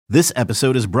This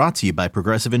episode is brought to you by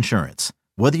Progressive Insurance.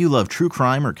 Whether you love true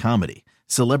crime or comedy,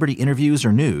 celebrity interviews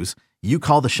or news, you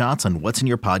call the shots on what's in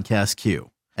your podcast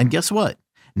queue. And guess what?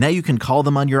 Now you can call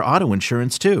them on your auto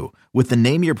insurance too with the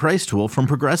Name Your Price tool from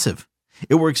Progressive.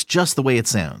 It works just the way it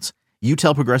sounds. You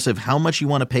tell Progressive how much you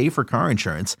want to pay for car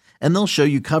insurance, and they'll show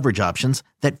you coverage options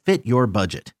that fit your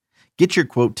budget. Get your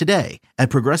quote today at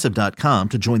Progressive.com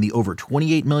to join the over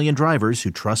 28 million drivers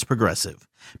who trust Progressive.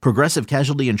 Progressive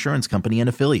Casualty Insurance Company and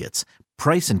Affiliates.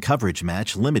 Price and coverage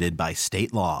match limited by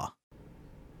state law.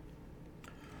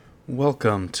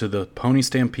 Welcome to the Pony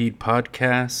Stampede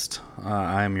podcast.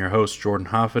 I am your host, Jordan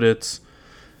Hoffeditz.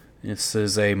 This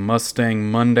is a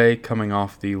Mustang Monday coming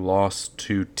off the loss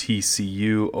to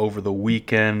TCU over the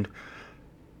weekend,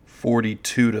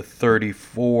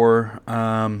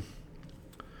 42-34.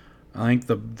 I think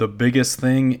the biggest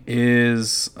thing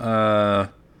is I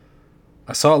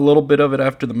saw a little bit of it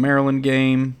after the Maryland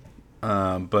game,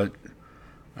 but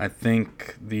I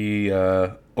think the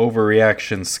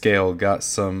overreaction scale got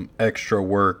some extra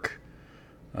work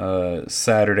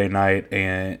Saturday night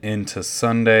and into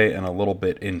Sunday and a little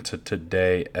bit into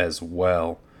today as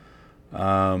well.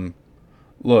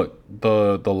 Look,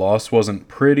 the loss wasn't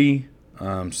pretty.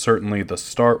 Certainly the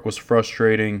start was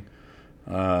frustrating.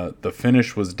 The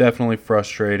finish was definitely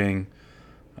frustrating,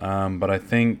 but I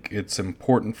think it's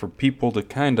important for people to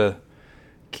kind of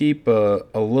keep a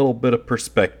little bit of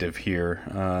perspective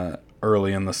here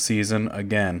early in the season.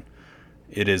 Again,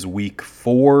 it is week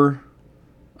 4,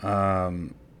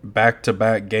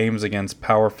 back-to-back games against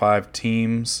Power 5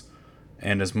 teams,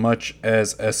 and as much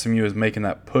as SMU is making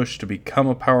that push to become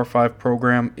a Power 5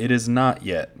 program, it is not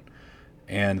yet,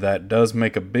 and that does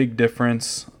make a big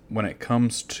difference when it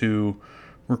comes to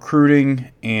recruiting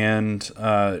and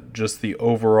just the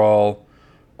overall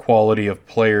quality of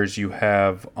players you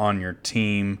have on your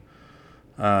team.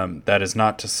 That is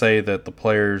not to say that the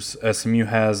players SMU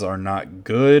has are not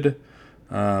good.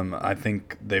 I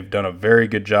think they've done a very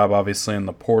good job, obviously, in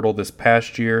the portal this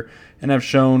past year and have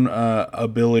shown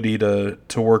ability to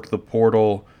work the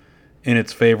portal in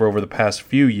its favor over the past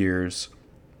few years.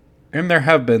 And there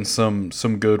have been some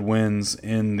good wins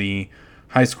in the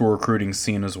high school recruiting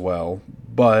scene as well.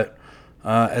 But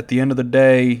at the end of the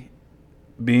day,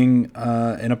 being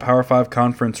in a Power 5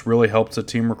 conference really helps a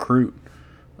team recruit.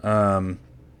 And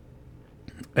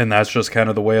that's just kind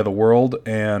of the way of the world,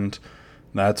 and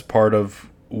that's part of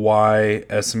why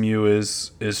SMU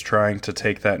is trying to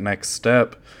take that next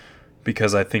step,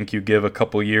 because I think you give a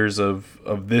couple years of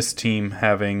this team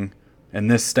having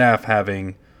and this staff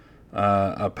having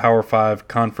a Power 5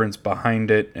 conference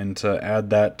behind it, and to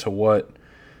add that to what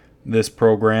this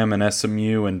program and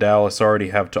SMU and Dallas already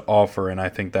have to offer, and I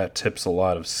think that tips a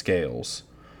lot of scales.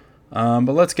 But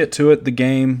let's get to it. The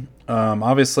game,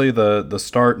 obviously the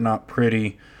start not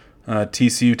pretty.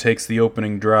 TCU takes the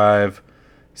opening drive,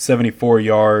 74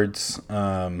 yards,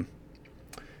 and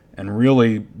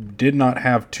really did not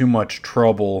have too much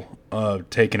trouble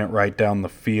taking it right down the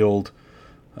field.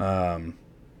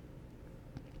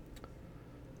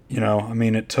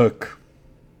 It took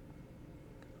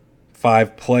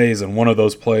 5 plays, and one of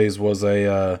those plays was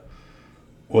a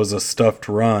stuffed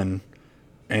run,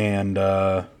 and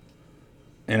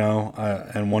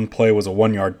and one play was a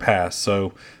 1-yard pass.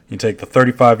 So you take the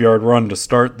 35-yard run to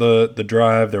start the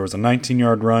drive. There was a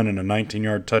 19-yard run and a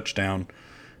 19-yard touchdown,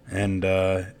 and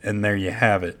there you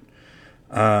have it.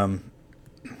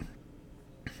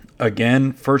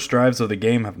 Again, first drives of the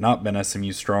game have not been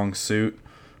SMU's strong suit.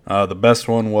 The best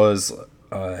one was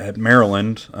at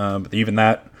Maryland, but even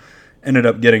that ended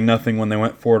up getting nothing when they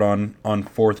went for it on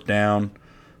fourth down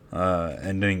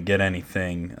and didn't get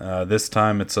anything. This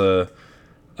time it's a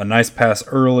nice pass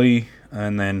early,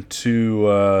 and then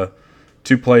two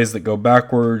plays that go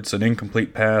backwards, an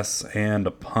incomplete pass, and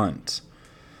a punt.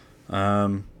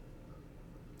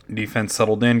 Defense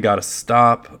settled in, got a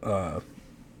stop.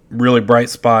 Really bright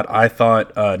spot, I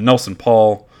thought. Nelson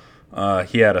Paul,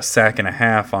 he had a sack and a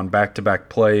half on back-to-back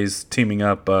plays, teaming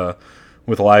up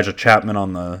with Elijah Chapman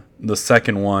on the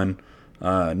second one.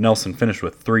 Nelson finished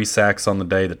with 3 sacks on the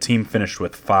day. The team finished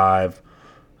with 5.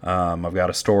 I've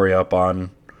got a story up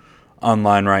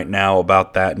online right now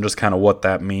about that and just kind of what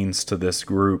that means to this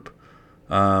group.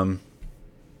 Then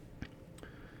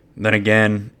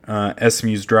again,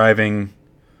 SMU's driving.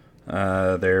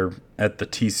 They're at the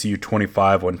TCU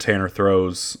 25 when Tanner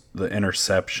throws the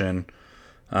interception.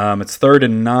 It's 3rd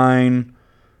and 9.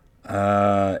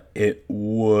 It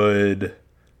would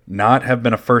not have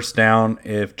been a first down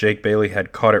if Jake Bailey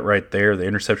had caught it right there. The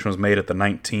interception was made at the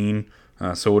 19,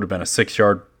 so it would have been a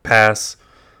 6-yard pass.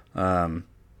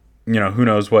 Who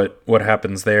knows what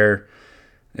happens there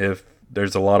if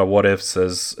there's a lot of what ifs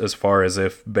as far as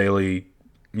if Bailey,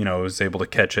 is able to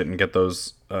catch it and get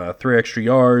those 3 extra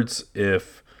yards.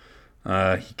 If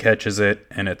he catches it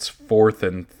and it's 4th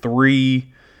and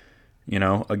 3,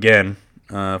 again,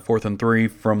 4th and 3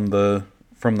 from the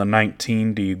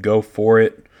 19. Do you go for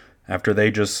it after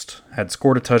they just had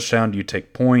scored a touchdown? Do you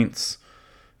take points?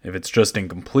 If it's just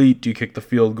incomplete, do you kick the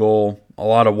field goal? A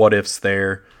lot of what ifs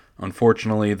there.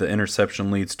 Unfortunately, the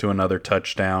interception leads to another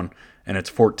touchdown, and it's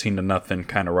 14-0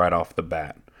 kind of right off the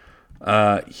bat.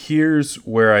 Here's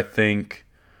where I think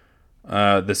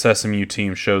this SMU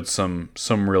team showed some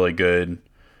really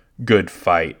good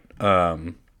fight.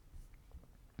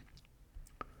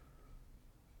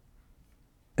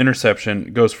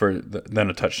 Interception goes for then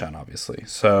a touchdown, obviously.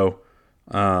 So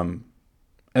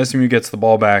SMU gets the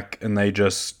ball back, and they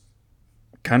just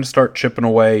kind of start chipping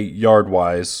away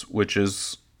yard-wise, which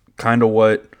is kind of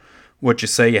what you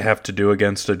say you have to do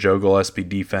against a Joe Gillespie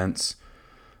defense.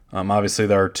 Obviously,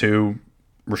 there are 2.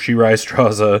 Rashee Rice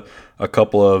draws a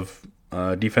couple of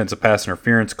defensive pass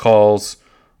interference calls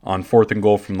on 4th and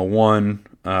goal from the 1.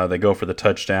 They go for the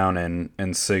touchdown,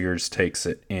 and Siggers takes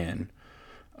it in.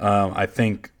 I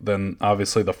think then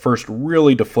obviously the first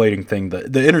really deflating thing,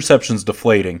 the interception's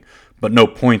deflating, but no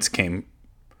points came.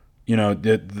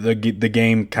 The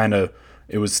game kind of,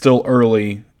 it was still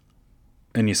early,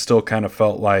 and you still kind of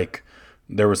felt like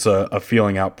there was a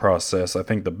feeling out process. I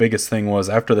think the biggest thing was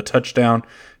after the touchdown,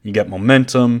 you get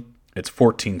momentum. It's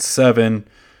 14-7.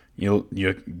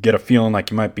 You get a feeling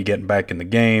like you might be getting back in the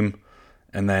game,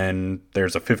 and then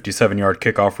there's a 57-yard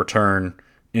kickoff return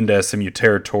into SMU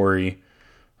territory.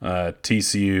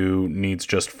 TCU needs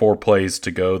just 4 plays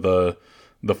to go the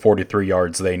 43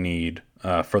 yards they need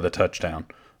for the touchdown.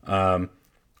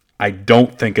 I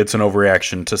don't think it's an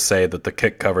overreaction to say that the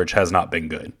kick coverage has not been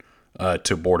good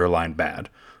to borderline bad.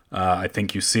 I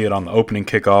think you see it on the opening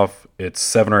kickoff. It's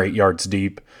 7 or 8 yards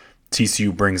deep.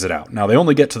 TCU brings it out. Now, they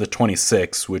only get to the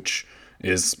 26, which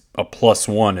is a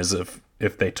 +1 as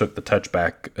if they took the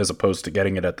touchback as opposed to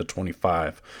getting it at the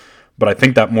 25. But I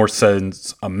think that more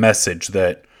sends a message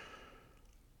that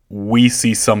we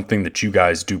see something that you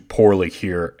guys do poorly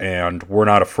here, and we're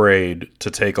not afraid to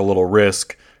take a little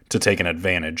risk to take an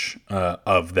advantage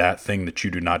of that thing that you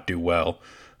do not do well.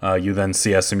 You then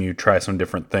see SMU try some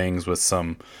different things with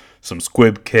some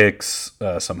squib kicks,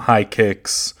 some high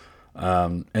kicks,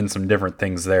 and some different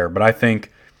things there. But I think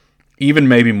even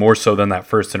maybe more so than that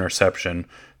first interception,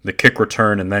 the kick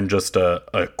return and then just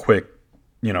a quick,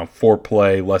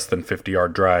 4-play, less than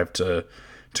 50-yard drive to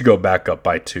go back up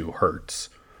by 2 hurts.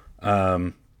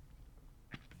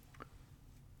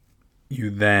 You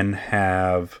then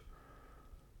have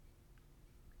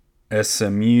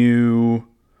SMU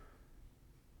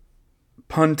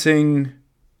punting,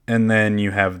 and then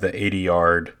you have the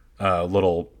 80-yard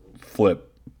little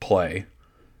flip play.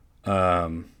 There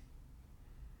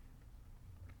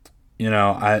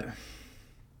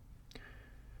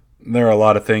are a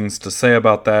lot of things to say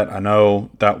about that. I know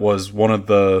that was one of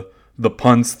the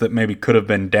punts that maybe could have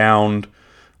been downed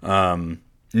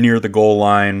near the goal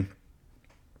line.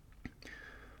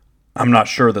 I'm not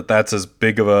sure that that's as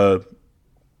big of a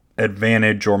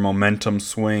advantage or momentum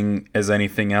swing as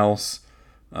anything else.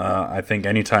 I think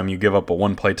anytime you give up a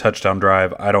 1-play touchdown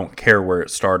drive, I don't care where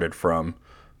it started from.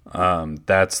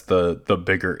 That's the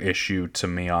bigger issue to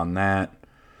me on that.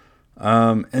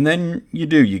 And then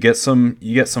you get some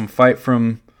fight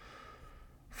from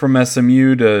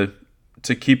SMU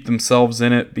to keep themselves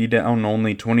in it, be down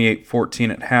only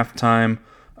 28-14 at halftime.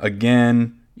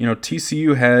 Again,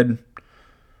 TCU had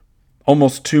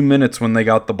almost 2 minutes when they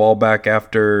got the ball back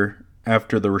after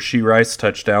the Rashee Rice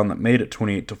touchdown that made it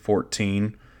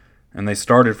 28-14, and they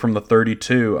started from the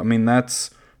 32. I mean,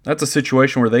 that's a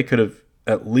situation where they could have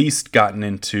at least gotten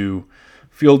into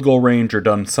field goal range or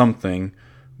done something,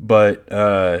 but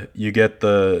you get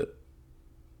the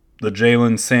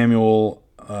Jalen Samuel,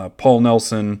 Paul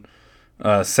Nelson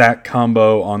sack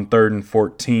combo on 3rd and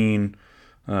 14.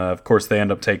 Of course, they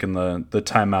end up taking the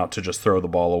timeout to just throw the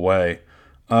ball away.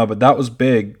 But that was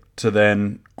big to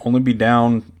then only be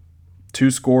down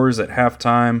 2 scores at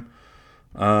halftime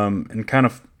and kind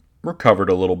of recovered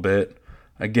a little bit.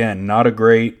 Again, not a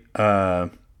great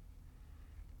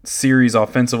series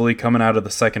offensively coming out of the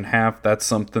second half. That's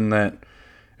something that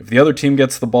if the other team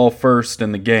gets the ball first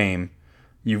in the game,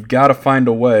 you've got to find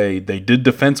a way. They did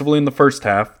defensively in the first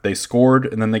half. They scored,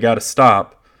 and then they got to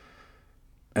stop.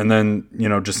 And then,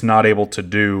 just not able to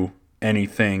do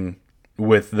anything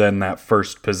with then that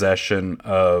first possession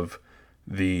of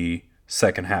the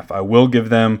second half. I will give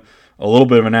them a little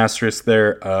bit of an asterisk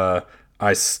there.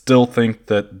 I still think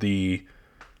that the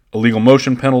illegal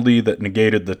motion penalty that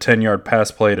negated the 10-yard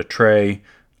pass play to Trey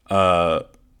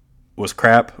was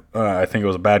crap. I think it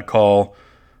was a bad call.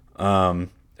 And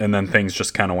then things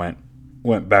just kind of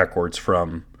went backwards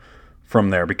from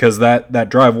there, because that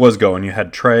drive was going. You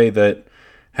had Trey that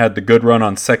had the good run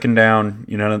on second down,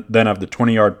 then have the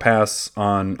 20-yard pass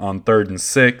on 3rd and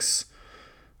 6.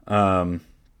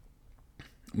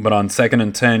 But on 2nd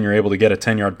and 10, you're able to get a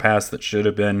 10-yard pass that should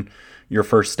have been your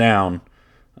first down.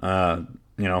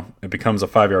 It becomes a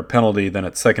 5-yard penalty. Then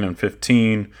it's 2nd and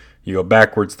 15. You go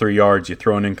backwards 3 yards. You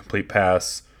throw an incomplete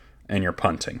pass, and you're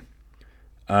punting.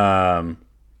 Again,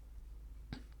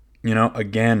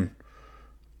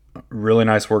 really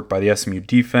nice work by the SMU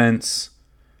defense.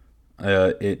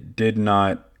 It did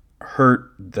not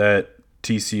hurt that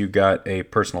TCU got a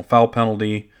personal foul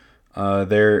penalty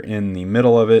there in the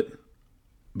middle of it.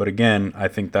 But again, I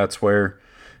think that's where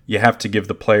you have to give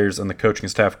the players and the coaching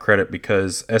staff credit,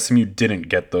 because SMU didn't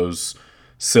get those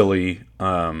silly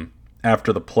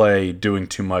after the play doing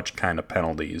too much kind of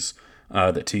penalties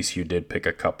that TCU did pick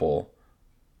a couple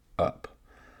up.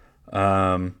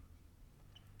 I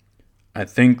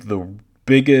think the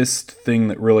biggest thing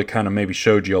that really kind of maybe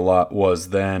showed you a lot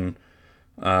was then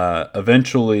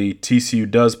eventually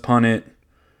TCU does punt it.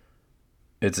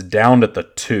 It's down at the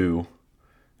 2.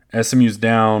 SMU's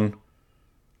down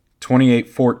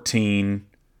 28-14.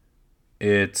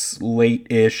 It's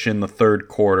late-ish in the third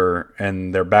quarter,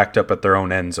 and they're backed up at their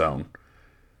own end zone.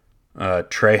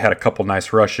 Trey had a couple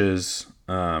nice rushes.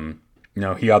 He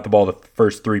got the ball the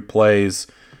first 3 plays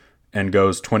and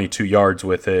goes 22 yards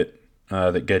with it.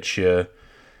 That gets you,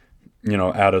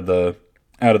 out of the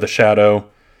shadow.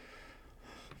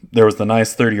 There was the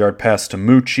nice 30-yard pass to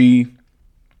Mucci.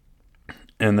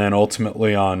 And then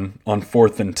ultimately on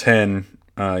 4th and 10,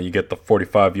 you get the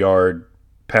 45-yard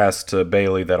pass to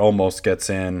Bailey that almost gets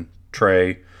in.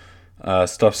 Trey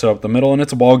stuffs it up the middle, and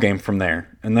it's a ball game from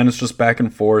there. And then it's just back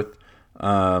and forth.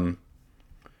 Got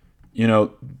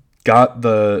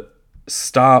the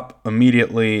stop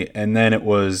immediately, and then it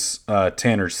was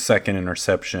Tanner's second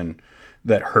interception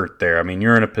that hurt there. I mean,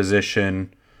 you're in a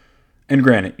position, and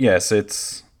granted, yes,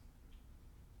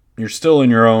 you're still in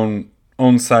your own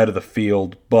side of the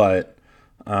field, but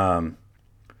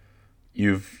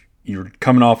you're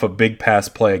coming off a big pass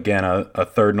play again, a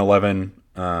 3rd and 11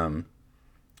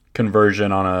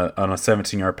 conversion on a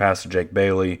 17-yard pass to Jake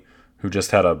Bailey, who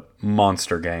just had a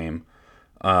monster game,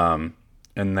 and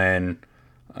then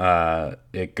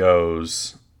it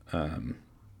goes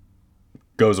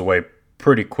away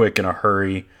pretty quick in a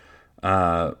hurry.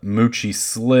 Mucci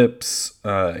slips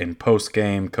in post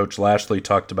game. Coach Lashley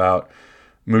talked about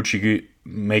Mucci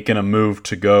making a move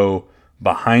to go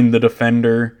behind the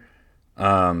defender.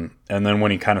 And then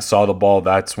when he kind of saw the ball,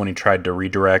 that's when he tried to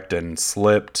redirect and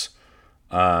slipped.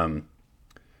 Might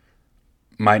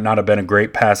not have been a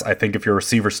great pass. I think if your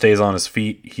receiver stays on his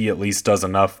feet, he at least does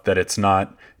enough that it's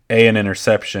not an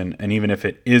interception. And even if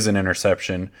it is an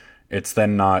interception, it's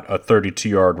then not a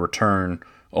 32-yard return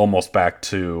almost back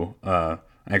to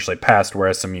actually past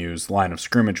where SMU's line of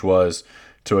scrimmage was,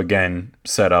 to again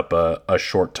set up a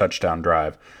short touchdown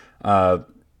drive. That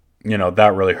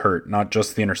really hurt. Not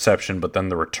just the interception, but then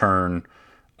the return,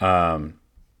 and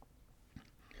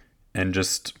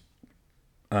just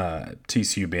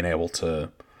TCU being able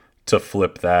to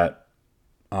flip that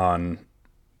on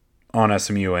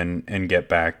SMU and get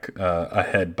back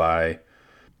ahead by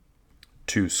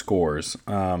 2 scores.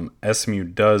 SMU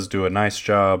does do a nice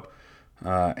job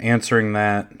answering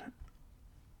that,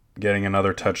 getting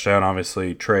another touchdown.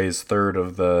 Obviously, Trey's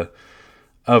 3rd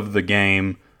of the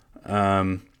game.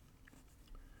 And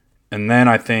then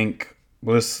I think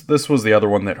this was the other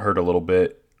one that hurt a little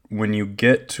bit. When you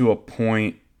get to a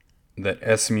point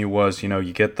that SMU was,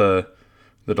 you get the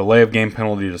delay of game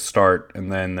penalty to start,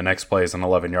 and then the next play is an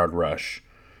 11-yard rush.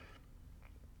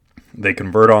 They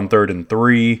convert on 3rd and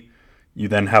 3. You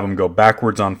then have them go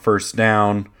backwards on 1st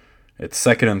down. It's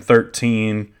 2nd and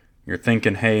 13. You're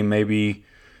thinking, hey, maybe,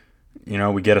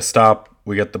 we get a stop,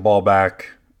 we get the ball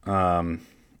back, and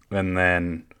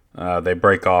then they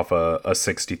break off a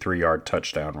 63-yard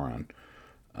touchdown run.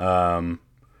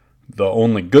 The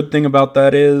only good thing about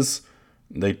that is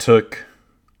they took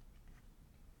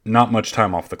not much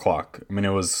time off the clock. I mean, it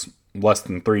was less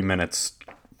than 3 minutes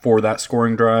for that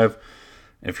scoring drive.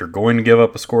 If you're going to give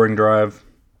up a scoring drive,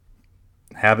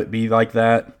 have it be like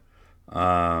that.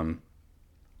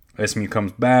 SMU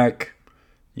comes back.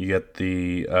 You get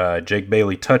the Jake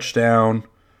Bailey touchdown.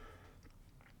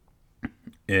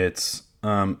 And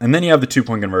then you have the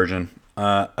 2-point conversion.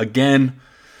 Again,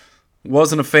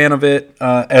 wasn't a fan of it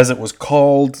as it was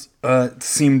called. It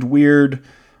seemed weird.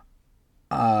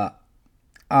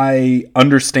 I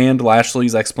understand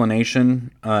Lashley's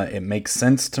explanation. It makes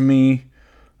sense to me.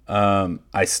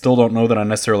 I still don't know that I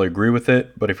necessarily agree with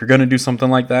it, but if you're going to do something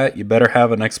like that, you better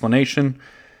have an explanation.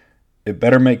 It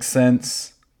better make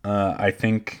sense. I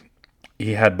think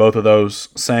he had both of those,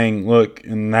 saying, look,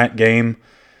 in that game,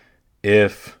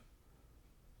 if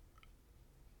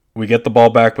we get the ball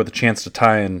back with a chance to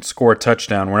tie and score a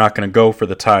touchdown, we're not going to go for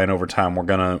the tie in overtime. We're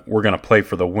gonna play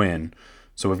for the win.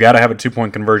 So we've got to have a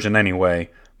 2-point conversion anyway.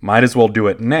 Might as well do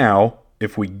it now.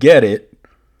 If we get it,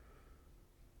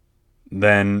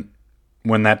 then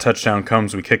when that touchdown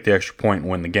comes, we kick the extra point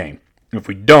and win the game. If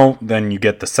we don't, then you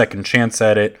get the second chance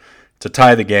at it to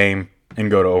tie the game and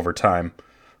go to overtime.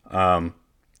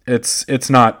 It's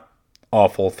not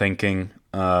awful thinking.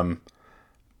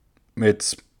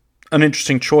 It's an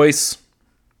interesting choice.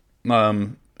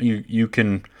 You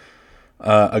can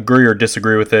agree or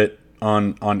disagree with it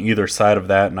on either side of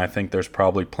that, and I think there's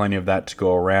probably plenty of that to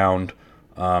go around.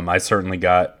 I certainly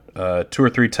got 2 or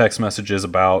 3 text messages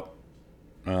about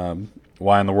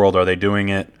why in the world are they doing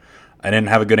it. I didn't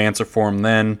have a good answer for them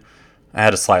then. I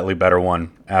had a slightly better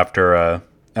one after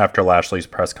Lashley's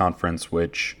press conference,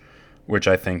 which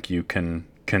I think you can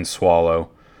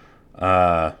swallow.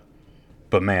 But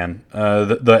man,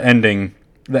 the ending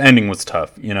was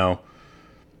tough. You know,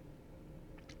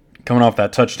 coming off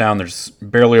that touchdown, there's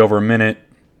barely over a minute.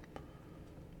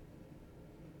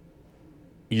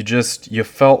 You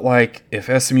felt like if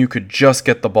SMU could just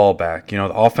get the ball back, you know,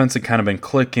 the offense had kind of been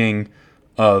clicking.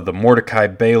 The Mordecai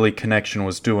Bailey connection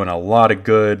was doing a lot of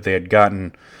good. They had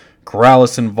gotten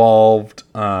Corrales involved.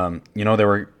 You know, they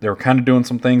were kind of doing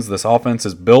some things. This offense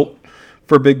is built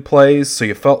for big plays, so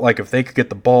you felt like if they could get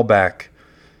the ball back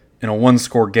in a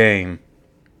 1-score game,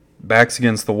 backs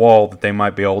against the wall, that they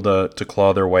might be able to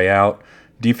claw their way out.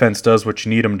 Defense does what you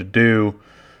need them to do.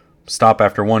 Stop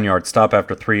after 1 yard, stop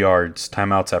after 3 yards,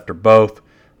 timeouts after both.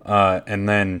 And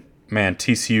then, man,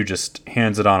 TCU just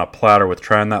hands it on a platter with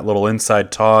trying that little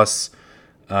inside toss.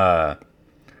 I'm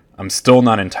still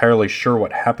not entirely sure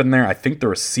what happened there. I think the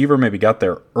receiver maybe got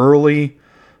there early,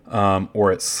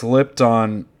 or it slipped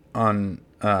on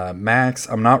Max.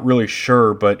 I'm not really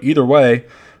sure, but either way,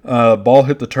 ball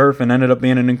hit the turf and ended up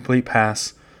being an incomplete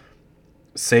pass.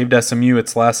 Saved SMU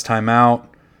its last time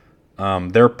out.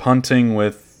 They're punting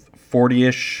with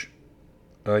 40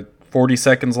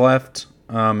 seconds left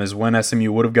is when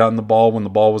SMU would have gotten the ball when the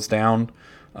ball was down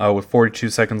with 42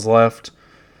 seconds left.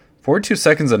 42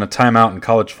 seconds in a timeout in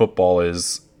college football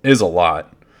is a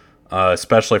lot,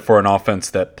 especially for an offense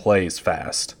that plays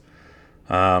fast.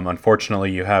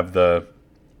 Unfortunately, you have the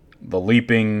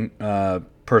leaping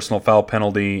personal foul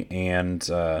penalty, and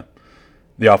the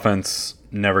offense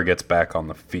never gets back on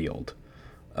the field.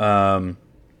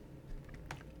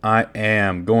 I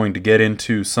am going to get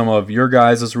into some of your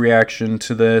guys' reaction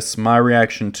to this, my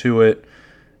reaction to it,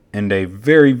 and a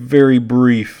very, very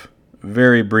brief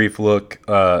look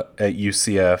at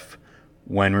UCF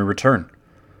when we return.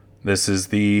 This is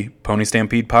the Pony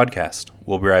Stampede Podcast.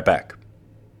 We'll be right back.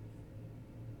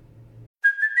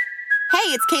 Hey,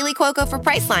 it's Kaylee Cuoco for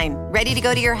Priceline. Ready to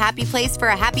go to your happy place for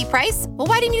a happy price? Well,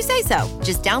 why didn't you say so?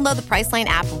 Just download the Priceline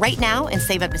app right now and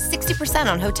save up to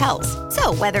 60% on hotels.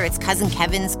 So whether it's Cousin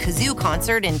Kevin's Kazoo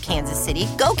Concert in Kansas City,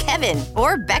 go Kevin,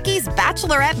 or Becky's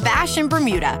Bachelorette Bash in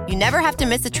Bermuda, you never have to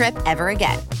miss a trip ever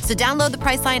again. So download the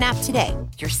Priceline app today.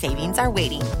 Your savings are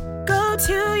waiting. Go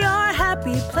to your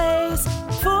happy place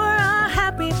for a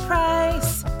happy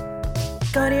price.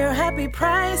 Go to your happy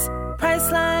price,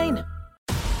 Priceline.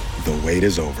 The wait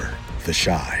is over. The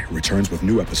Chi returns with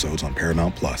new episodes on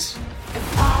Paramount+.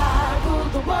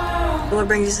 What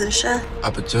brings you to the Chi?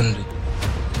 Opportunity.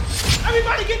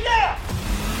 Everybody get down!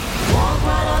 Walk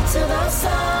right up to the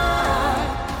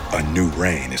side. A new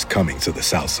reign is coming to the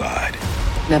South Side.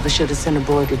 Never should have sent a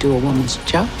boy to do a woman's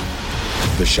job.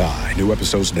 The Chi. New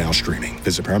episodes now streaming.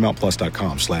 Visit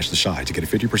ParamountPlus.com/The Chi to get a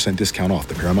 50% discount off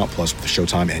the Paramount Plus with the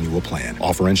Showtime annual plan.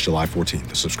 Offer ends July 14th.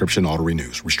 The subscription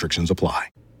auto-renews. Restrictions apply.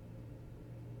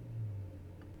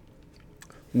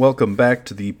 Welcome back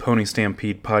to the Pony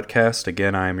Stampede Podcast.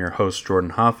 Again, I am your host,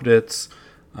 Jordan Hofditz.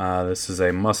 This is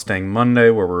a Mustang Monday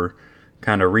where we're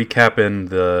kind of recapping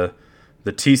the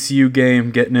TCU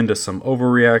game, getting into some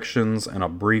overreactions, and a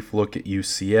brief look at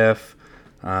UCF.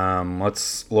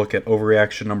 Let's look at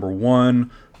overreaction number 1.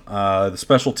 The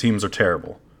special teams are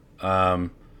terrible.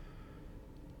 I'm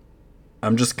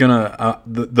just gonna...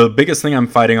 the biggest thing I'm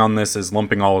fighting on this is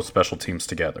lumping all of special teams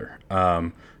together.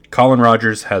 Colin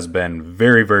Rogers has been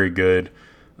very, very good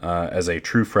as a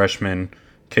true freshman,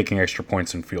 kicking extra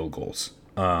points and field goals.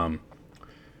 And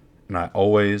I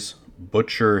always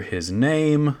butcher his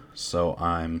name, so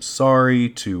I'm sorry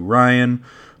to Ryan,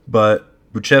 but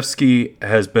Buchevsky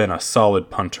has been a solid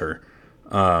punter.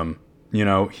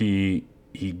 He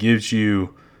gives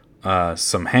you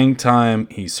some hang time.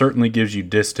 He certainly gives you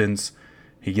distance.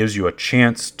 He gives you a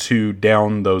chance to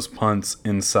down those punts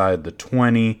inside the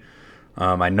 20.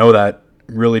 I know that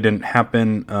really didn't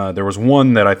happen. There was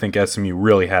one that I think SMU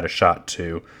really had a shot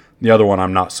to. The other one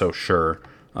I'm not so sure.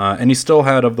 And he still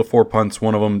had, of the 4 punts,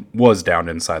 one of them was down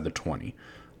inside the 20.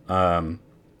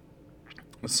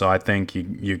 So I think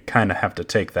you kind of have to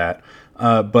take that.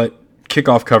 But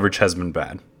kickoff coverage has been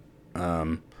bad.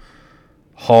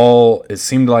 Hall, it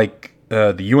seemed like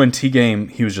the UNT game,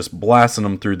 he was just blasting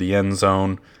them through the end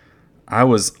zone. I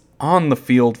was on the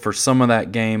field for some of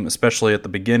that game, especially at the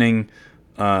beginning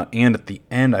and at the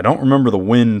end. I don't remember the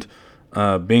wind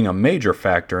being a major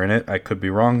factor in it. I could be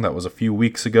wrong. That was a few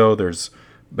weeks ago. There's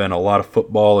been a lot of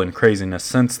football and craziness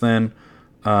since then.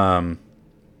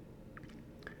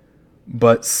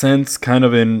 But since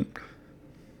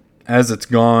as it's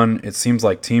gone, it seems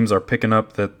like teams are picking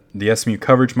up that the SMU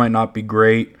coverage might not be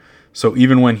great. So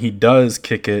even when he does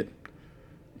kick it,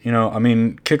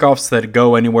 kickoffs that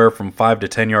go anywhere from 5 to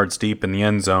 10 yards deep in the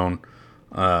end zone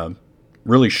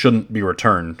really shouldn't be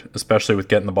returned, especially with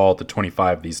getting the ball at the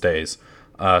 25 these days.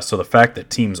 So the fact that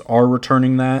teams are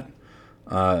returning that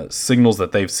signals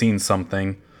that they've seen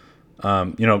something.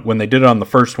 When they did it on the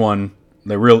first one,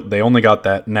 they only got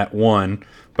that net one,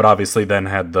 but obviously then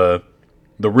had the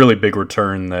really big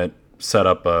return that set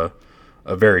up a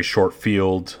very short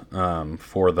field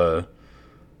to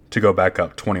go back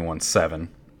up 21-7.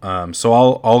 So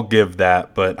I'll give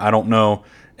that, but I don't know.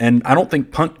 And I don't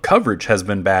think punt coverage has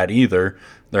been bad either.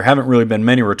 There haven't really been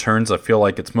many returns. I feel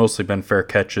like it's mostly been fair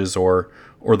catches or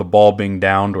the ball being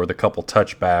downed or the couple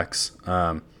touchbacks.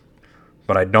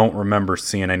 But I don't remember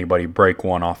seeing anybody break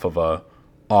one off of a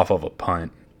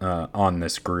punt on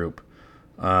this group.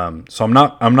 So I'm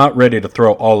not ready to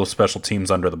throw all the special teams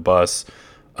under the bus.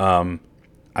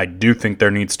 I do think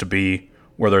there needs to be,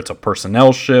 whether it's a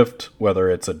personnel shift, whether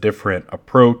it's a different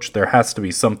approach, there has to be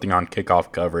something on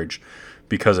kickoff coverage,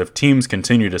 because if teams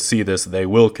continue to see this, they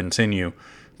will continue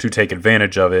to take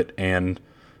advantage of it. And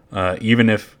even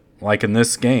if, like in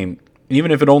this game,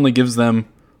 even if it only gives them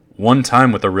one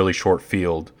time with a really short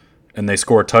field and they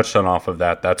score a touchdown off of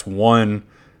that, that's one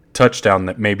touchdown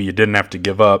that maybe you didn't have to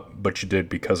give up, but you did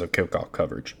because of kickoff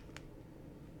coverage.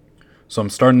 So I'm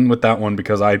starting with that one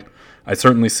because I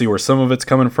certainly see where some of it's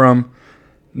coming from.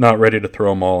 Not ready to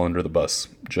throw them all under the bus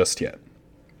just yet.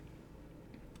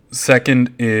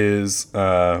 Second is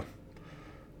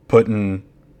putting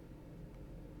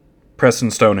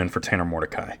Preston Stone in for Tanner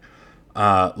Mordecai.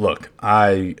 Look,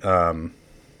 now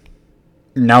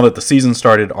that the season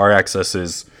started, our access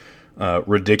is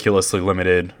ridiculously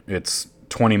limited. It's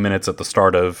 20 minutes at the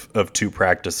start of 2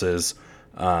 practices,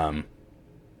 and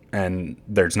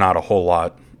there's not a whole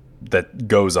lot that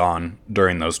goes on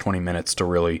during those 20 minutes to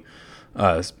really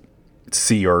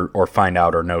see or find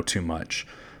out or know too much.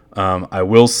 I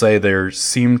will say there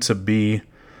seemed to be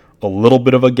a little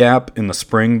bit of a gap in the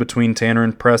spring between Tanner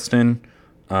and Preston.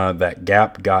 That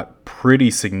gap got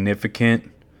pretty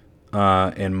significant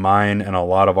in mine and a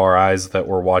lot of our eyes that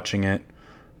were watching it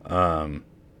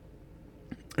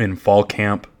in fall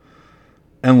camp.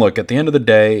 And look, at the end of the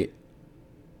day,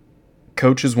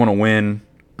 coaches want to win.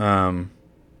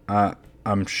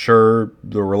 I'm sure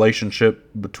the relationship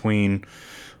between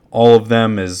all of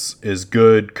them is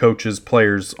good, coaches,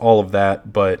 players, all of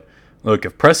that. But look,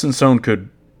 if Preston Stone could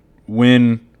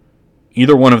win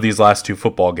either one of these last 2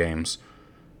 football games,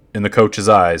 in the coach's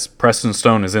eyes, Preston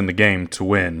Stone is in the game to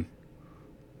win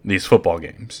these football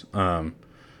games.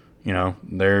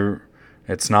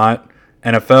 It's not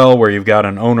NFL where you've got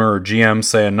an owner or GM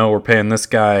saying, no, we're paying this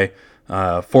guy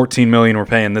 $14 million, we're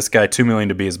paying this guy $2 million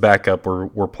to be his backup,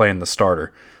 we're playing the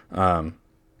starter. I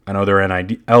know they're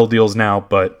NIL deals now,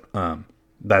 but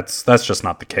that's just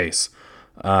not the case.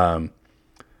 I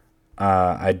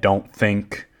don't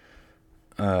think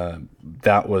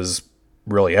that was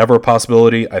really ever a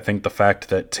possibility. I think the fact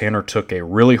that Tanner took a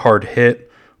really hard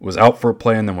hit, was out for a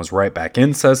play, and then was right back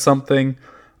in says something.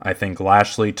 I think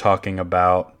Lashley talking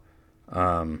about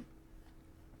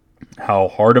how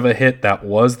hard of a hit that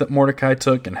was that Mordecai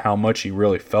took and how much he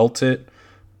really felt it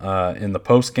in the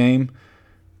post game,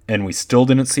 and we still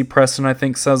didn't see Preston, I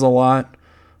think says a lot.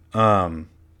 I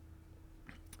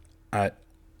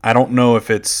don't know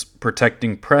if it's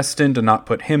protecting Preston to not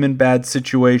put him in bad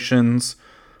situations.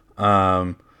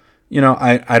 I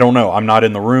don't know. I'm not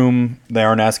in the room. They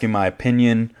aren't asking my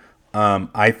opinion.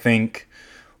 I think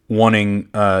wanting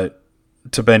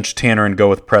to bench Tanner and go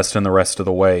with Preston the rest of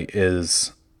the way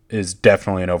is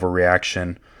definitely an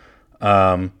overreaction.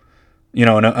 And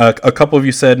a couple of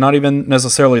you said not even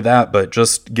necessarily that, but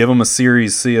just give them a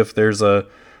series, see if there's a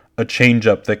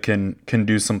change-up that can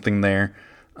do something there.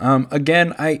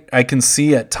 Again, I can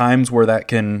see at times where that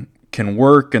can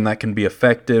work and that can be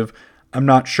effective. I'm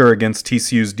not sure against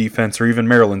TCU's defense or even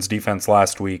Maryland's defense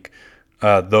last week.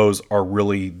 Those are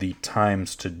really the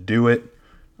times to do it,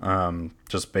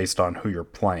 just based on who you're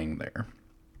playing there.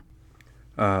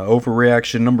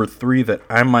 Overreaction number 3 that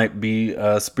I might be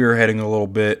spearheading a little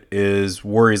bit is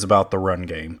worries about the run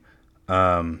game.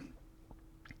 I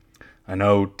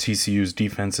know TCU's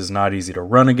defense is not easy to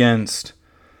run against.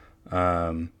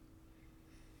 I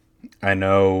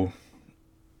know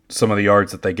some of the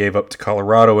yards that they gave up to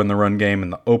Colorado in the run game in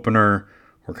the opener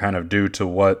were kind of due to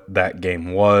what that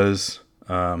game was.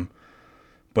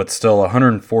 But still,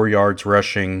 104 yards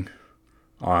rushing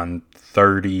on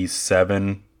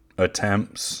 37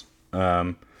 attempts.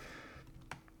 It's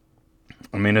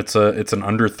an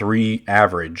under 3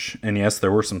 average. And yes,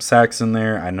 there were some sacks in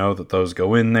there. I know that those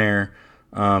go in there.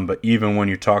 But even when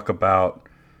you talk about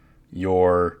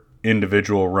your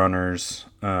individual runners,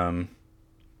 I'm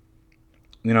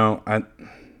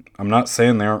not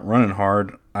saying they aren't running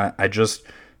hard. I just,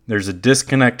 there's a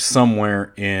disconnect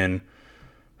somewhere in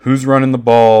who's running the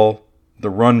ball, the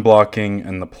run blocking,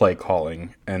 and the play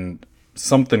calling. And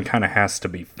something kind of has to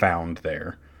be found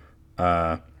there.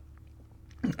 I've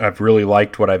really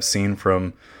liked what I've seen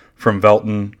from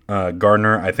Velton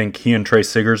Gardner. I think he and Trey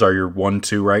Siggers are your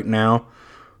 1-2 right now.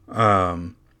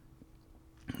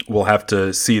 We'll have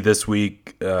to see this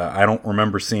week. I don't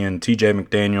remember seeing TJ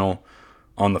McDaniel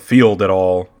on the field at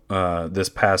all this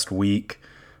past week.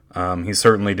 He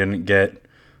certainly didn't get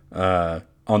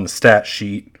on the stat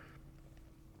sheet.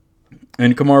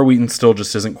 And Kamar Wheaton still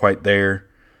just isn't quite there.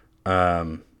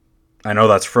 I know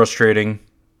that's frustrating.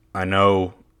 I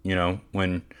know,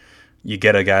 when you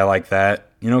get a guy like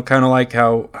that, kind of like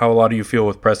how a lot of you feel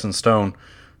with Preston Stone.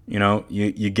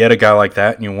 You get a guy like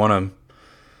that and you want to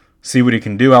see what he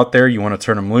can do out there. You want to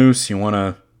turn him loose. You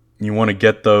want to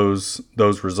get those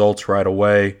results right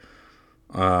away.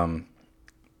 I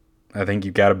think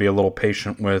you've got to be a little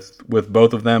patient with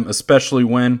both of them, especially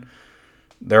when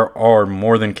there are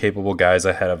more than capable guys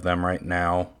ahead of them right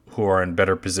now who are in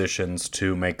better positions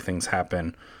to make things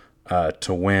happen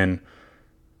to win.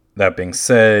 That being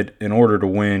said, in order to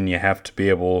win, you have to be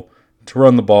able to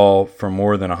run the ball for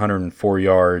more than 104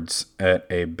 yards at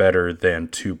a better than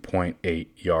 2.8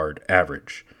 yard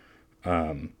average.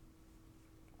 And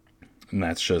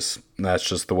that's just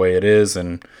the way it is.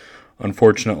 And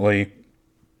unfortunately,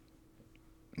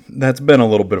 that's been a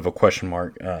little bit of a question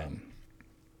mark. Velton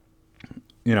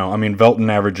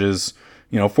averages,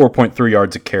 4.3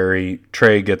 yards a carry.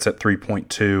 Trey gets at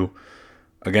 3.2.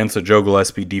 Against a Joe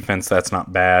Gillespie defense, that's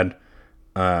not bad.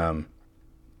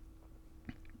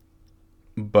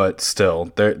 But still,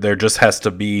 there just has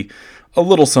to be a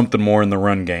little something more in the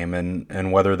run game.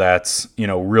 And whether that's,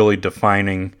 really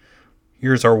defining,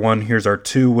 here's our 1, here's our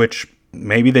 2, which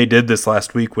maybe they did this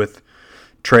last week with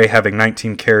Trey having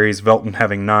 19 carries, Velton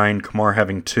having 9, Kamar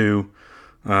having 2.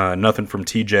 Nothing from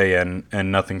TJ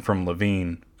and nothing from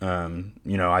Levine.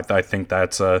 I think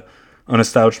that's an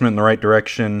establishment in the right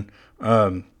direction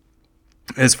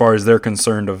as far as they're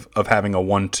concerned of having a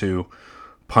 1-2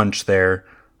 punch there.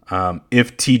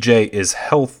 If TJ is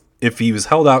if he was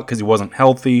held out because he wasn't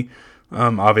healthy,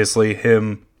 obviously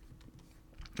him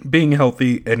being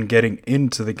healthy and getting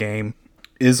into the game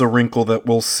is a wrinkle that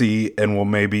we'll see and will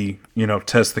maybe,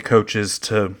 test the coaches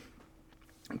to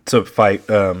fight,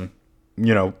 for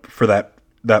that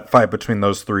fight between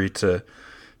those three to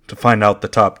find out the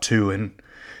top 2 and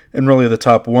really the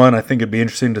top 1. I think it'd be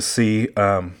interesting to see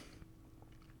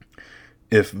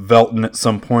if Velton at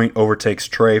some point overtakes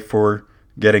Trey for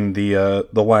getting the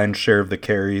lion's share of the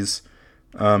carries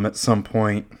at some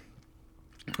point.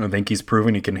 I think he's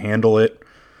proven he can handle it.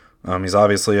 He's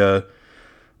obviously a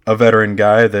veteran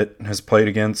guy that has played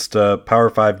against Power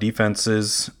 5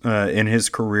 defenses in his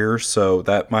career, so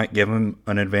that might give him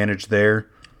an advantage there.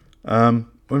 And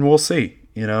we'll see,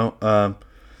 And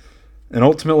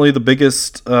ultimately, the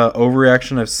biggest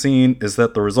overreaction I've seen is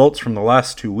that the results from the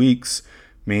last 2 weeks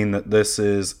mean that this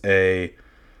is a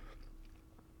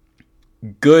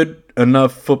good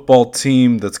enough football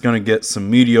team that's going to get some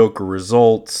mediocre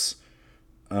results.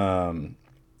 Woulda,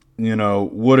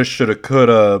 shoulda,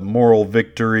 coulda, moral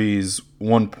victories,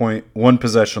 1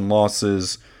 possession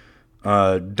losses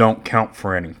don't count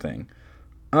for anything.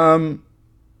 No,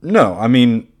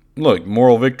 look,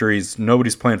 moral victories,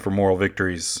 nobody's playing for moral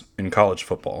victories in college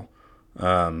football.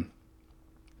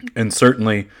 and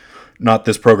certainly not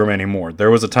this program anymore.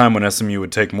 There was a time when SMU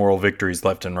would take moral victories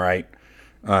left and right.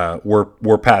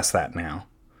 We're past that now.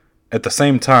 At the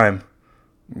same time,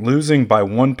 losing by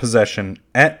one possession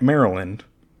at Maryland,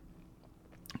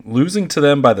 losing to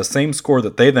them by the same score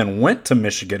that they then went to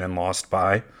Michigan and lost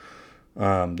by.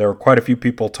 There were quite a few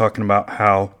people talking about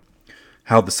how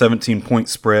the 17-point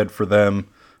spread for them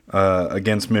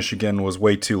against Michigan was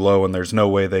way too low and there's no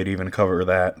way they'd even cover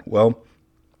that. Well,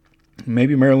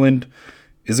 maybe Maryland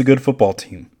is a good football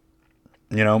team.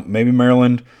 Maybe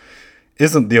Maryland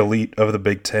isn't the elite of the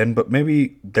Big Ten, but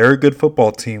maybe they're a good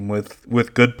football team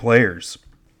with good players.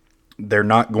 They're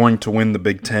not going to win the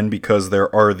Big Ten because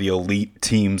there are the elite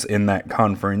teams in that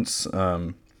conference,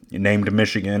 named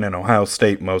Michigan and Ohio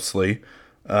State mostly.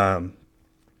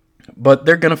 But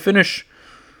they're going to finish,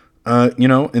 in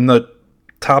the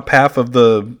top half of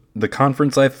the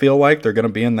conference, I feel like. They're going to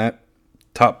be in that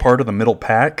top part of the middle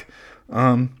pack.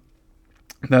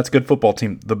 That's a good football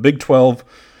team. The Big 12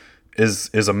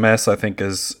 is a mess, I think,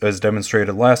 as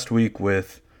demonstrated last week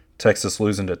with Texas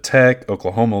losing to Tech,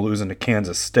 Oklahoma losing to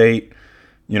Kansas State.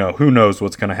 Who knows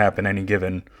what's going to happen any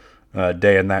given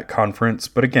day in that conference.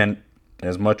 But again,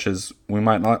 as much as we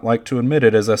might not like to admit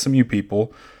it as SMU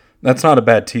people, that's not a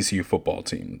bad TCU football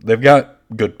team. They've got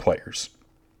good players.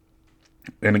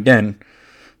 And again,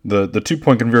 the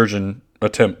 2-point conversion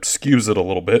attempt skews it a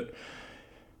little bit.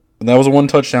 But that was a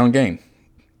 1-touchdown game.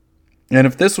 And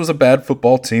if this was a bad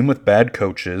football team with bad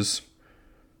coaches,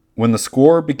 when the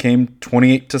score became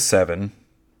 28-7,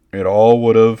 it all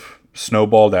would have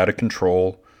snowballed out of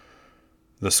control.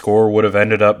 The score would have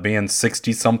ended up being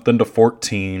 60-something to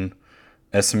 14.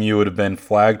 SMU would have been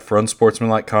flagged for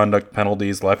unsportsmanlike conduct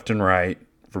penalties left and right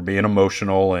for being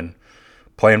emotional and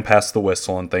playing past the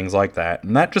whistle and things like that.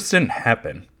 And that just didn't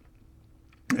happen.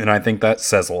 And I think that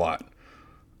says a lot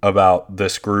about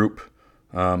this group,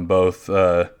 both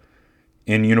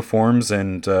in uniforms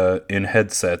and in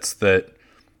headsets, that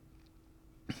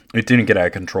it didn't get out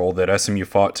of control, that SMU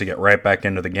fought to get right back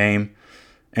into the game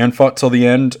and fought till the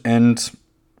end and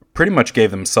pretty much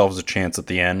gave themselves a chance at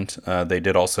the end. They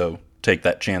did also take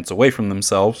that chance away from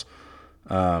themselves.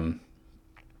 But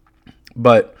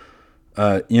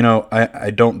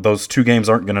I don't, those two games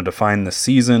aren't going to define the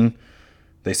season.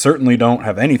 They certainly don't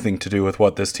have anything to do with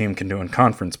what this team can do in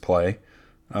conference play.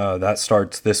 That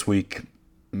starts this week,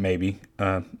 maybe,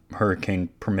 hurricane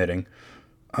permitting.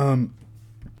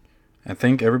 I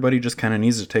think everybody just kind of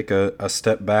needs to take a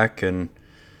step back and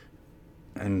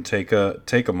take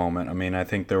a moment. I mean, I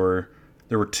think there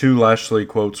were two Lashley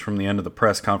quotes from the end of the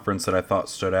press conference that I thought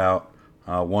stood out.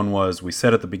 One was, "We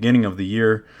said at the beginning of the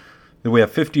year that we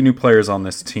have 50 new players on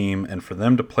this team, and for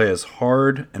them to play as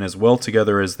hard and as well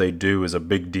together as they do is a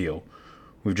big deal.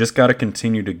 We've just got to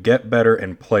continue to get better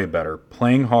and play better.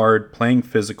 Playing hard, playing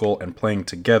physical, and playing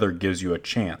together gives you a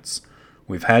chance.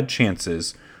 We've had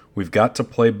chances. We've got to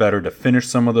play better to finish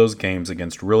some of those games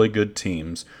against really good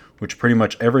teams, which pretty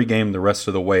much every game the rest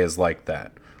of the way is like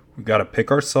that. We've got to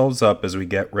pick ourselves up as we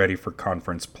get ready for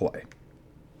conference play."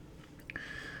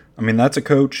 I mean, that's a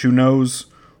coach who knows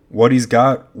what he's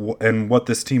got and what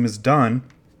this team has done,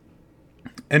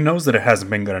 and knows that it hasn't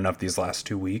been good enough these last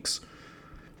 2 weeks,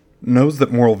 knows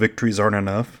that moral victories aren't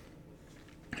enough,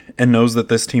 and knows that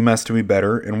this team has to be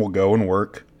better and will go and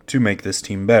work to make this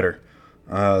team better.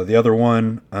 The other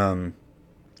one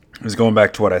is going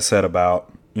back to what I said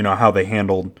about, how they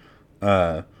handled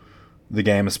the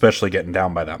game, especially getting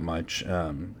down by that much.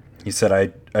 He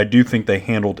said, I do think they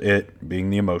handled it, being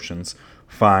the emotions,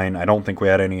 fine. I don't think we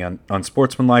had any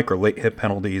unsportsmanlike or late hit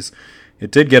penalties.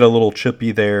 It did get a little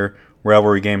chippy there.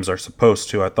 Rivalry games are supposed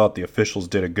to. I thought the officials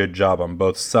did a good job on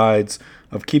both sides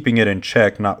of keeping it in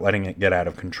check, not letting it get out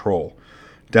of control.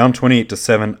 Down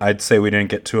 28-7, I'd say we didn't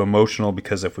get too emotional,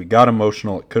 because if we got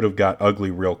emotional, it could have got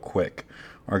ugly real quick.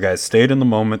 Our guys stayed in the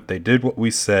moment. They did what we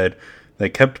said. They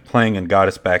kept playing and got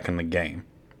us back in the game.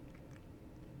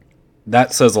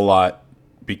 That says a lot,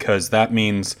 because that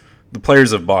means the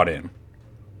players have bought in.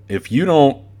 If you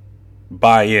don't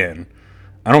buy in,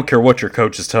 I don't care what your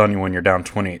coach is telling you when you're down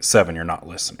 28-7, you're not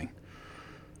listening.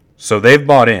 So they've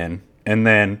bought in, and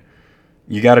then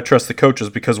you got to trust the coaches,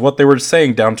 because what they were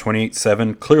saying down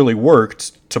 28-7 clearly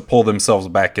worked to pull themselves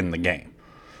back in the game.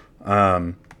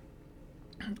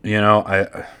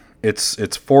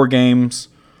 It's 4 games.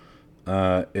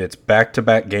 It's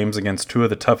back-to-back games against 2 of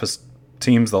the toughest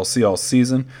teams they'll see all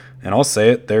season. And I'll say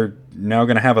it, they're now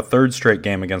going to have a 3rd straight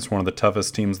game against one of the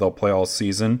toughest teams they'll play all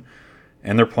season.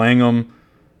 And they're playing them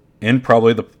in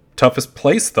probably the toughest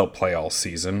place they'll play all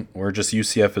season, where just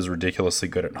UCF is ridiculously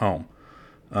good at home.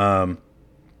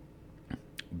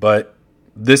 But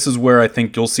this is where I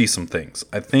think you'll see some things.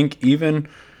 I think even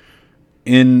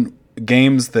in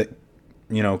games that,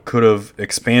 could have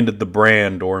expanded the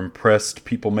brand or impressed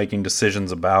people making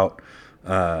decisions about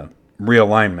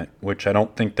realignment, which I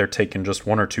don't think they're taking just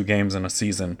 1 or 2 games in a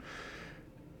season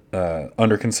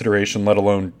under consideration, let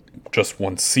alone just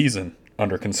one season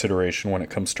under consideration when it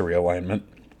comes to realignment.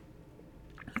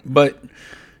 But,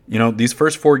 these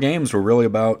first 4 games were really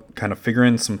about kind of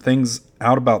figuring some things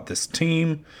out about this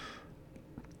team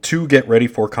to get ready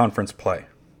for conference play.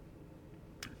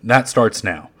 That starts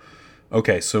now.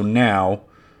 Okay, so now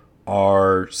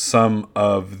are some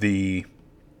of the,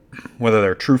 whether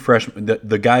they're true freshmen,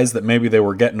 the guys that maybe they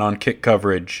were getting on kick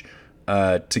coverage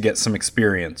to get some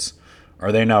experience,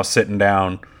 are they now sitting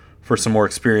down for some more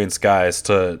experienced guys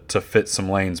to fit some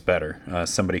lanes better?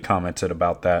 Somebody commented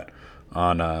about that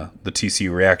on the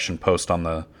TCU reaction post on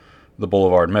the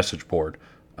Boulevard message board.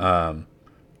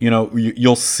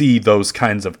 You'll see those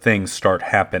kinds of things start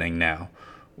happening now,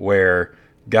 where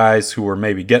guys who are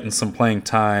maybe getting some playing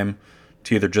time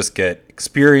to either just get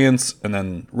experience and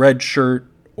then red shirt,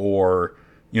 or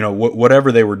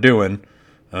whatever they were doing,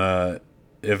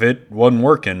 if it wasn't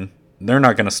working, they're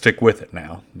not going to stick with it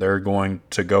now. They're going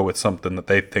to go with something that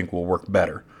they think will work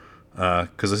better,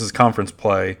 because this is conference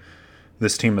play.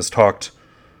 This team has talked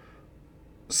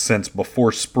since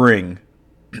before spring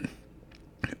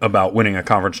about winning a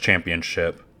conference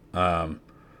championship. I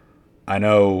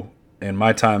know in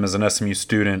my time as an SMU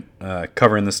student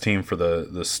covering this team for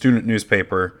the student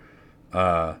newspaper,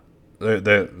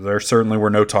 there certainly were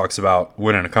no talks about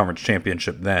winning a conference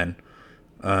championship then.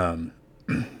 I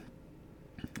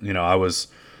was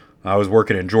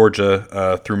working in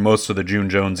Georgia through most of the June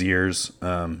Jones years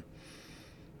to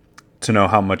know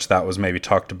how much that was maybe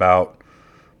talked about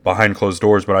behind closed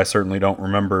doors, but I certainly don't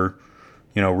remember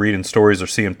reading stories or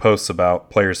seeing posts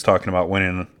about players talking about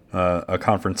winning a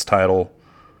conference title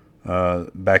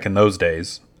back in those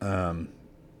days.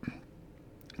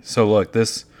 So look,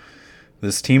 this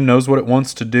team knows what it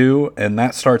wants to do, and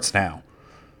that starts now.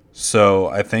 So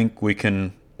I think we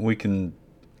can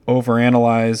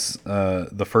overanalyze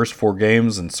the first 4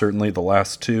 games, and certainly the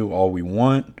last 2 all we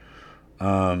want.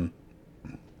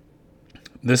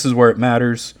 This is where it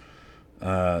matters.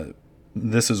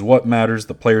 This is what matters.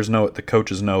 The players know it. The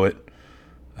coaches know it.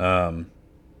 And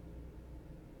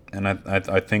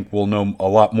I think we'll know a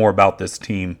lot more about this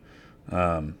team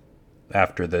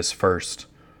after this first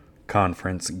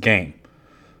conference game.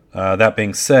 That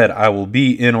being said, I will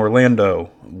be in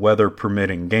Orlando, weather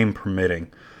permitting, game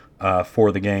permitting,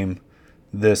 for the game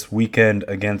this weekend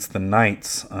against the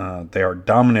Knights. They are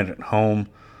dominant at home.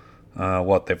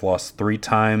 They've lost 3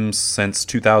 times since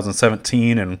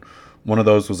 2017, and one of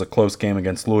those was a close game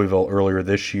against Louisville earlier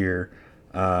this year.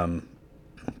 They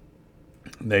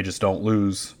just don't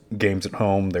lose games at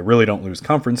home. They really don't lose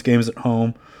conference games at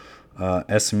home.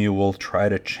 SMU will try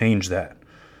to change that.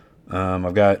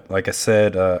 I've got, like I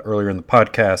said earlier in the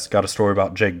podcast, got a story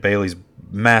about Jake Bailey's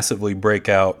massively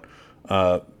breakout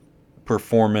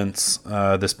performance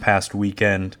this past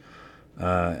weekend,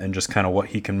 and just kind of what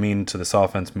he can mean to this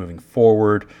offense moving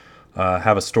forward.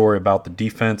 Have a story about the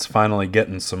defense finally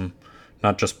getting some,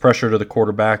 not just pressure to the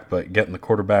quarterback, but getting the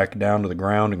quarterback down to the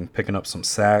ground and picking up some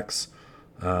sacks.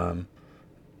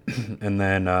 And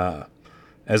then,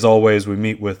 as always, we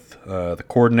meet with the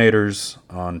coordinators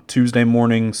on Tuesday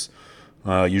mornings.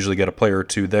 Usually get a player or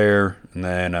 2 there. And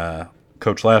then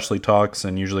Coach Lashley talks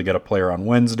and usually get a player on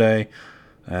Wednesday.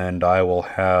 And I will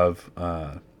have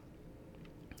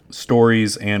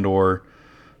stories and or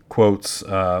quotes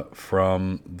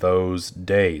from those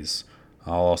days.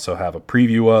 I'll also have a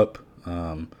preview up.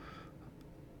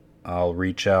 I'll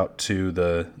reach out to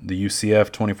the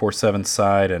UCF 24/7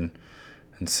 side and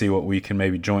see what we can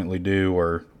maybe jointly do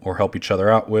or help each other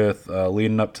out with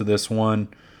leading up to this one.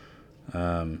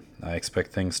 I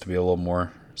expect things to be a little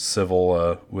more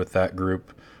civil with that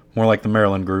group, more like the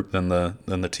Maryland group than the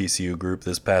TCU group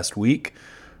this past week,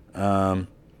 and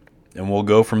we'll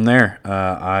go from there.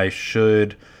 I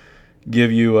should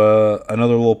give you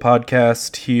another little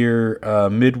podcast here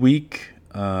midweek.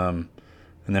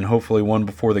 And then hopefully one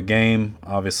before the game.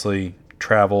 Obviously,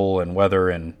 travel and weather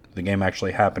and the game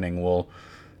actually happening will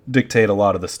dictate a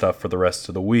lot of the stuff for the rest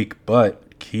of the week.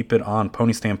 But keep it on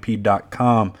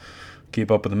ponystampede.com.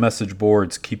 Keep up with the message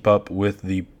boards. Keep up with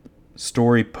the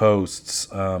story posts.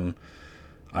 I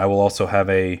will also have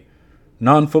a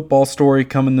non-football story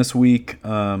coming this week,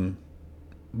 but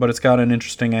it's got an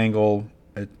interesting angle.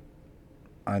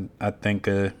 I think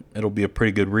it'll be a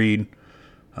pretty good read.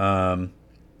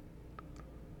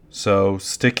 So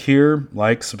stick here,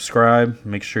 like, subscribe,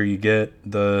 make sure you get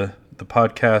the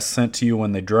podcast sent to you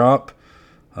when they drop.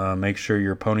 Make sure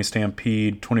your Pony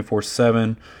Stampede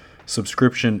 24/7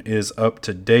 subscription is up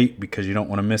to date because you don't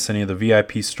want to miss any of the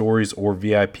VIP stories or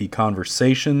VIP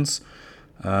conversations.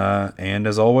 And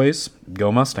as always,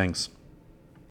 go Mustangs.